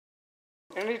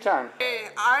Anytime. Hey,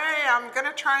 I am going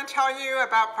to try and tell you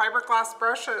about fiberglass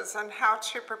brushes and how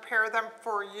to prepare them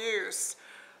for use.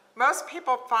 Most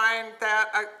people find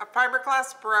that a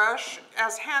fiberglass brush,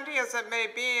 as handy as it may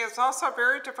be, is also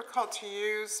very difficult to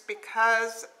use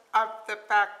because of the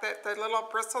fact that the little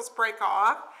bristles break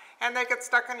off and they get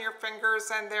stuck in your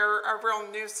fingers and they're a real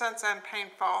nuisance and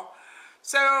painful.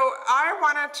 So I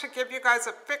wanted to give you guys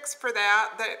a fix for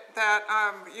that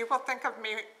you will think of me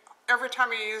every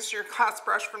time you use your glass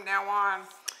brush from now on.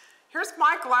 Here's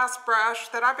my glass brush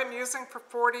that I've been using for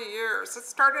 40 years. It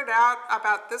started out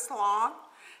about this long,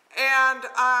 and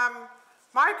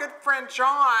my good friend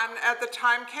John at the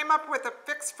time came up with a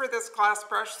fix for this glass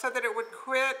brush so that it would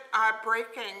quit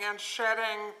breaking and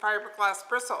shedding fiberglass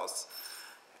bristles.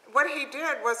 What he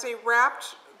did was he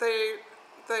wrapped the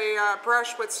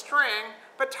brush with string,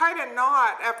 but tied a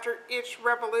knot after each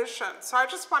revolution. So I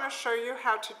just want to show you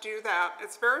how to do that.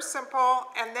 It's very simple,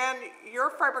 and then your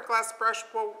fiberglass brush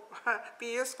will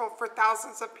be useful for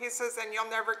thousands of pieces and you'll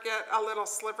never get a little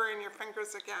sliver in your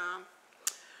fingers again.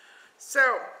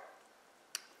 So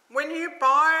when you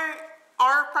buy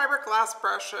our fiberglass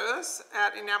brushes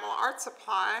at Enamel Art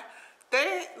Supply,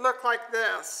 they look like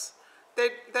this.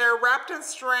 They're wrapped in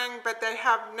string, but they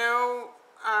have no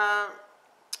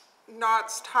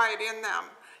knots tied in them,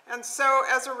 and so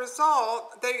as a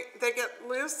result they get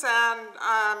loose and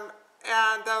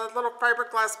the little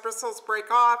fiberglass bristles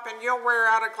break off, and you'll wear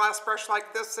out a glass brush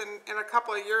like this in a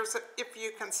couple of years if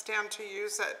you can stand to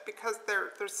use it, because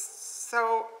they're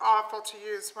so awful to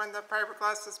use when the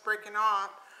fiberglass is breaking off.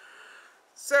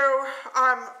 So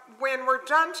when we're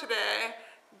done today,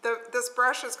 this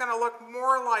brush is going to look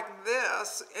more like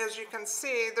this. As you can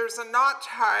see, there's a knot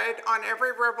tied on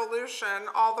every revolution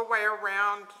all the way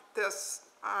around this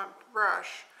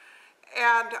brush.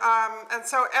 And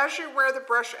so as you wear the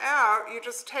brush out, you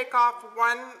just take off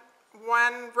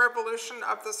one revolution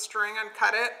of the string and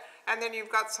cut it, and then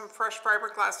you've got some fresh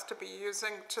fiberglass to be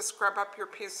using to scrub up your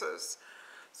pieces.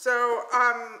 So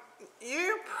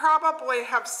you probably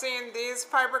have seen these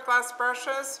fiberglass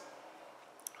brushes.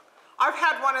 I've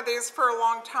had one of these for a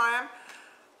long time,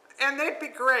 and they'd be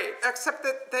great, except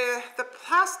that the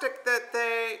plastic that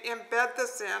they embed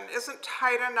this in isn't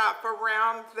tight enough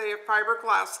around the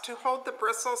fiberglass to hold the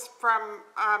bristles from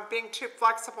being too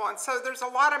flexible. And so there's a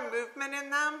lot of movement in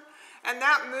them, and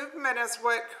that movement is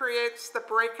what creates the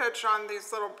breakage on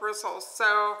these little bristles.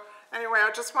 So anyway, I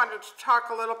just wanted to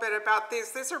talk a little bit about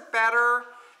these. These are better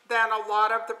than a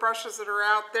lot of the brushes that are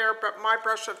out there, but my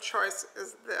brush of choice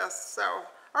is this. So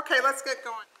okay, let's get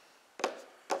going.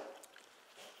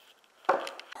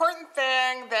 Important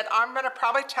thing that I'm going to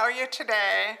probably tell you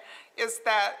today is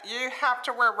that you have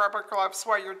to wear rubber gloves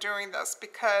while you're doing this,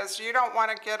 because you don't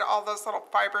want to get all those little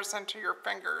fibers into your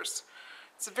fingers.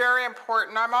 It's very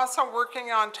important. I'm also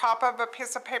working on top of a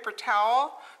piece of paper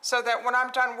towel so that when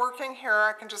I'm done working here,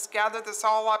 I can just gather this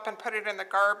all up and put it in the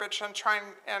garbage and try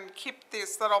and keep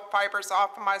these little fibers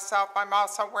off of myself. I'm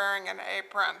also wearing an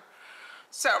apron.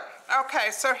 So, okay,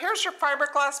 so here's your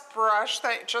fiberglass brush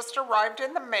that just arrived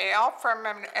in the mail from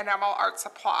Enamel Art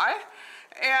Supply.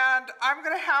 And I'm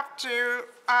going to have to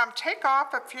take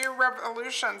off a few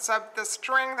revolutions of the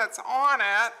string that's on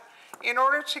it in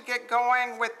order to get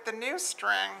going with the new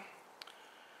string.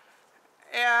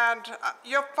 And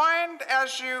you'll find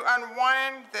as you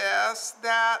unwind this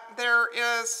that there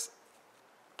is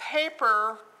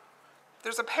paper.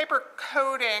 There's a paper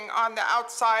coating on the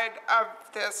outside of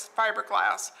this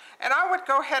fiberglass, and I would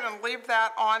go ahead and leave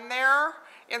that on there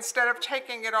instead of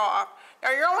taking it off.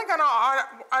 Now you're only going to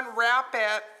unwrap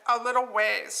it a little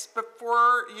ways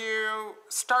before you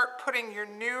start putting your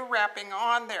new wrapping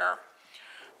on there.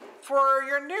 For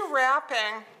your new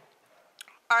wrapping,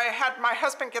 I had my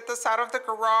husband get this out of the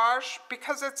garage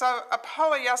because it's a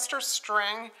polyester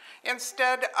string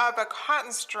instead of a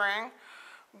cotton string,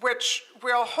 which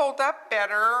will hold up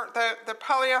better. The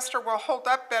polyester will hold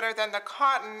up better than the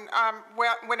cotton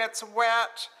when it's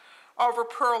wet over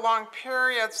prolonged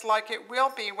periods, like it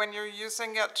will be when you're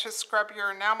using it to scrub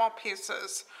your enamel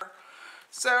pieces.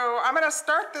 So I'm going to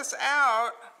start this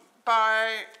out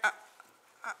by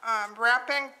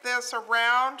wrapping this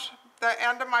around the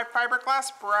end of my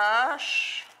fiberglass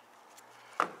brush.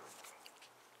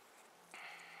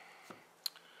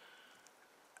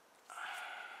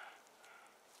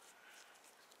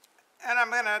 And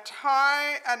I'm going to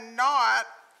tie a knot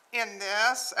in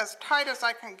this as tight as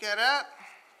I can get it.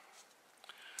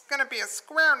 It's going to be a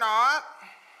square knot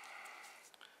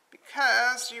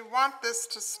because you want this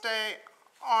to stay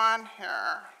on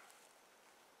here.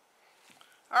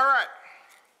 All right,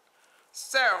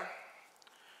 so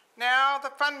now the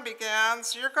fun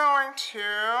begins. You're going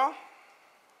to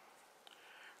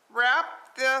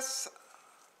wrap this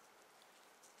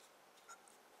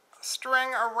string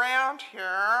around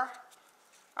here.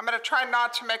 I'm going to try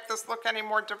not to make this look any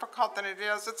more difficult than it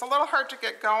is. It's a little hard to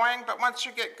get going, but once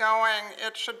you get going,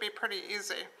 it should be pretty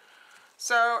easy.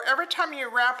 So every time you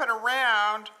wrap it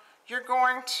around, you're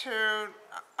going to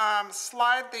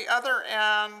slide the other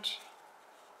end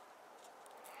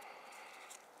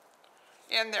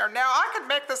in there. Now I could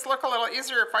make this look a little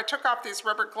easier if I took off these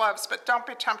rubber gloves, but don't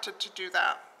be tempted to do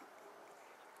that.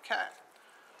 Okay,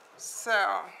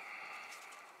 so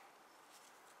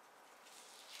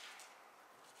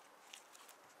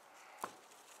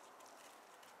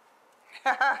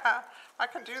I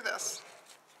can do this.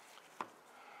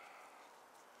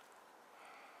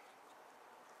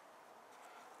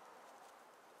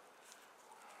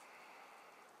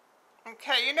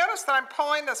 Okay, you notice that I'm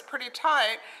pulling this pretty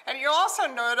tight, and you'll also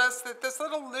notice that this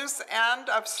little loose end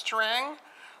of string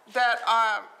that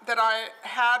I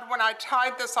had when I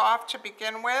tied this off to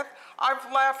begin with,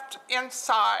 I've left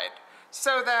inside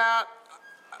so that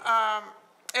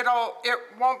it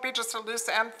won't be just a loose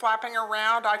end flapping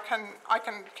around. I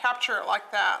can capture it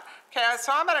like that. Okay,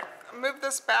 so I'm going to move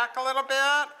this back a little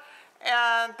bit,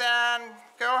 and then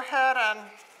go ahead and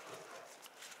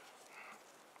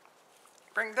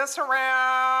bring this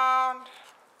around,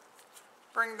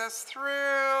 bring this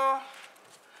through.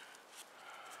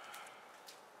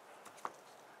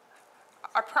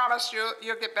 I promise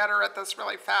you'll get better at this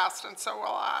really fast, and so will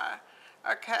I.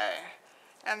 Okay,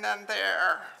 and then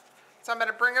there. So I'm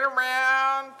going to bring it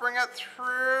around, bring it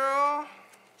through.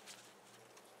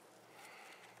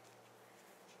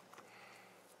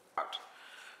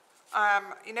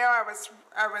 You know,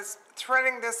 I was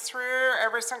threading this through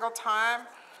every single time.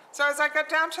 So as I got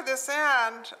down to this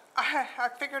end, I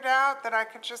figured out that I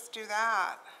could just do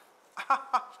that.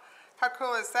 How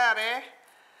cool is that, eh?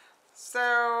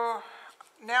 So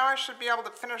now I should be able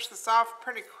to finish this off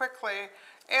pretty quickly.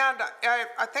 And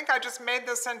I think I just made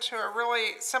this into a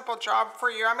really simple job for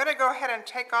you. I'm going to go ahead and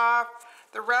take off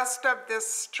the rest of this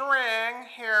string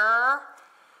here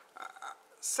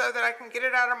so that I can get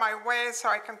it out of my way so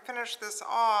I can finish this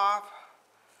off.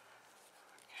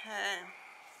 Okay.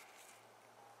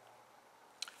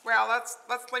 Well, let's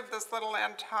leave this little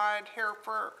end tied here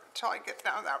till I get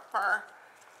down that far.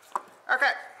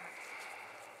 Okay.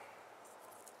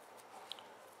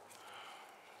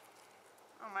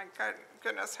 Oh my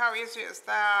goodness, how easy is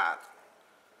that?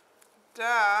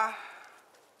 Duh.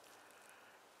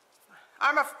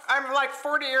 I'm like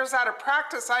 40 years out of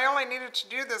practice. I only needed to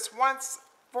do this once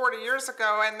 40 years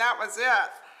ago, and that was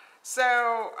it.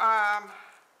 So,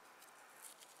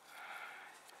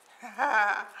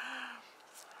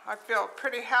 I feel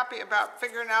pretty happy about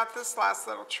figuring out this last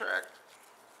little trick.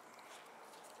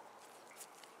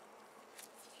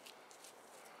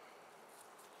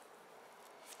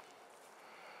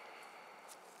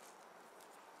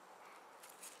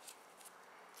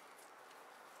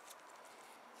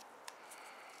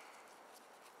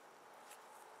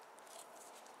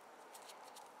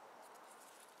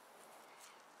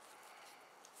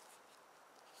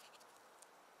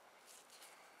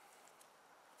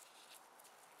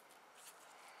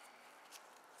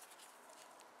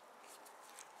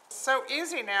 So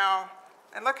easy now,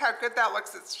 and look how good that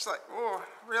looks. It's just like, ooh,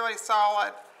 really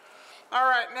solid. All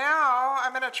right, now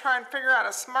I'm going to try and figure out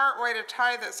a smart way to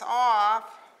tie this off.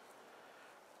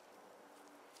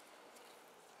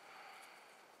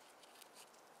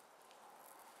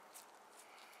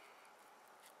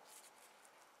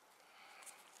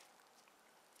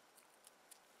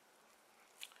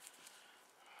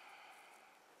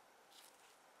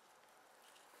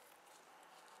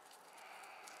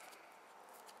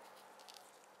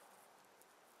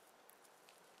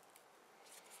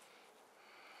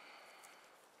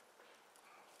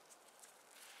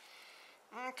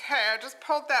 Okay, I just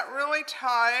pulled that really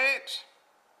tight.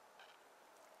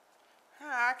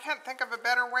 I can't think of a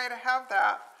better way to have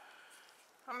that.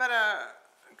 I'm going to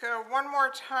go one more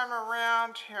time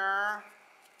around here.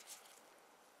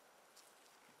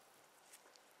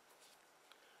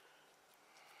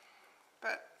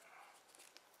 But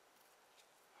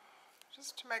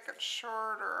just to make it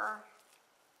shorter.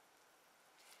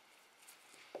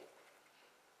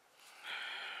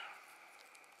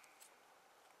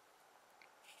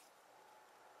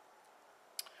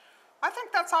 I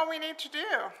think that's all we need to do.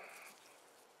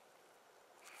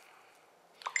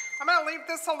 I'm going to leave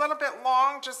this a little bit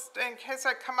long just in case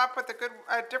I come up with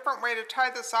a different way to tie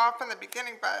this off in the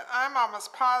beginning, but I'm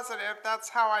almost positive that's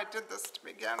how I did this to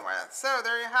begin with. So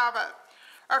there you have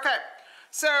it. Okay,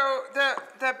 so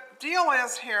the deal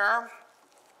is here,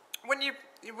 when you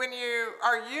when you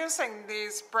are using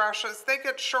these brushes, they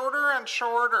get shorter and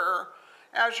shorter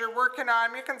as you're working on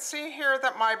them. You can see here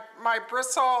that my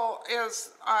bristle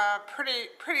is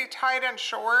pretty tight and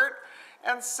short,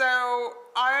 and so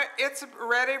it's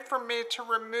ready for me to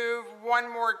remove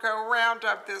one more go round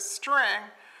of this string,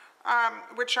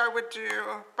 which I would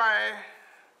do by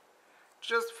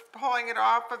just pulling it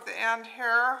off of the end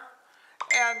here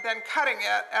and then cutting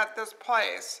it at this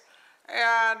place.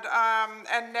 And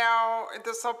now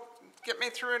this will get me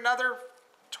through another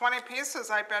 20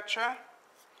 pieces, I betcha.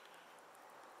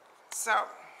 So,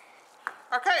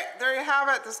 okay, there you have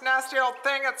it, this nasty old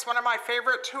thing. It's one of my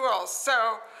favorite tools.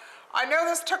 So, I know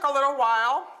this took a little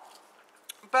while,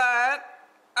 but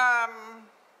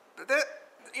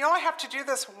you only have to do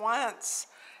this once,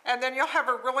 and then you'll have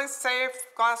a really safe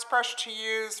glass brush to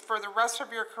use for the rest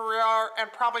of your career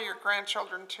and probably your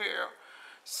grandchildren too.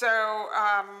 So,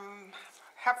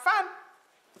 have fun.